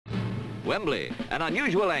Wembley, an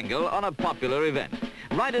unusual angle on a popular event.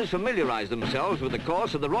 Riders familiarize themselves with the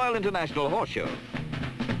course of the Royal International Horse Show.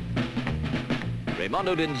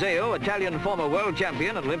 Raimondo D'Inzeo, Italian former world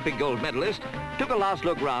champion and Olympic gold medalist, took a last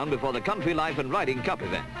look round before the Country Life and Riding Cup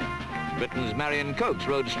event. Britain's Marion Coakes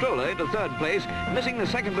rode Stroller into third place, missing the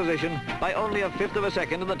second position by only a fifth of a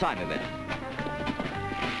second in the time event.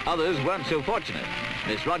 Others weren't so fortunate.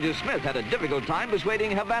 Miss Roger Smith had a difficult time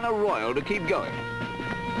persuading Havana Royal to keep going.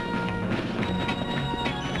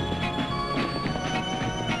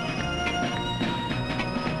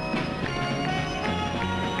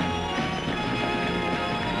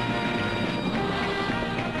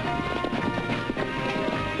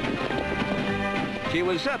 She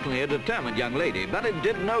was certainly a determined young lady, but it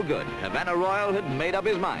did no good. Havana Royal had made up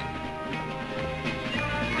his mind.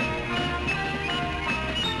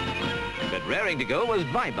 But raring to go was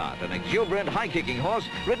Vibart, an exuberant, high-kicking horse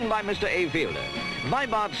ridden by Mr. A. Fielder.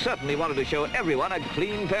 Vibart certainly wanted to show everyone a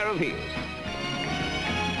clean pair of heels.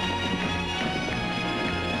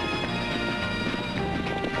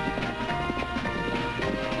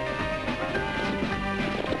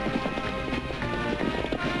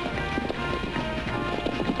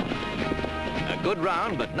 Good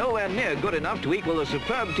round, but nowhere near good enough to equal the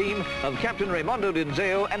superb team of Captain Raimondo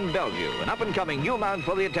D'Inzeo and Belle Vue, an up-and-coming new mount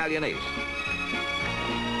for the Italian ace.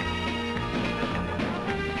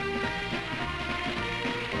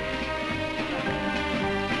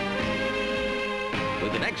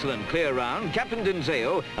 With an excellent clear round, Captain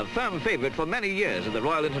D'Inzeo, a firm favourite for many years at the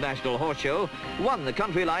Royal International Horse Show, won the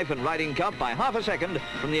Country Life and Riding Cup by half a second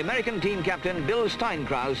from the American team captain Bill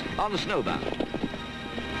Steinkraus on snowbound.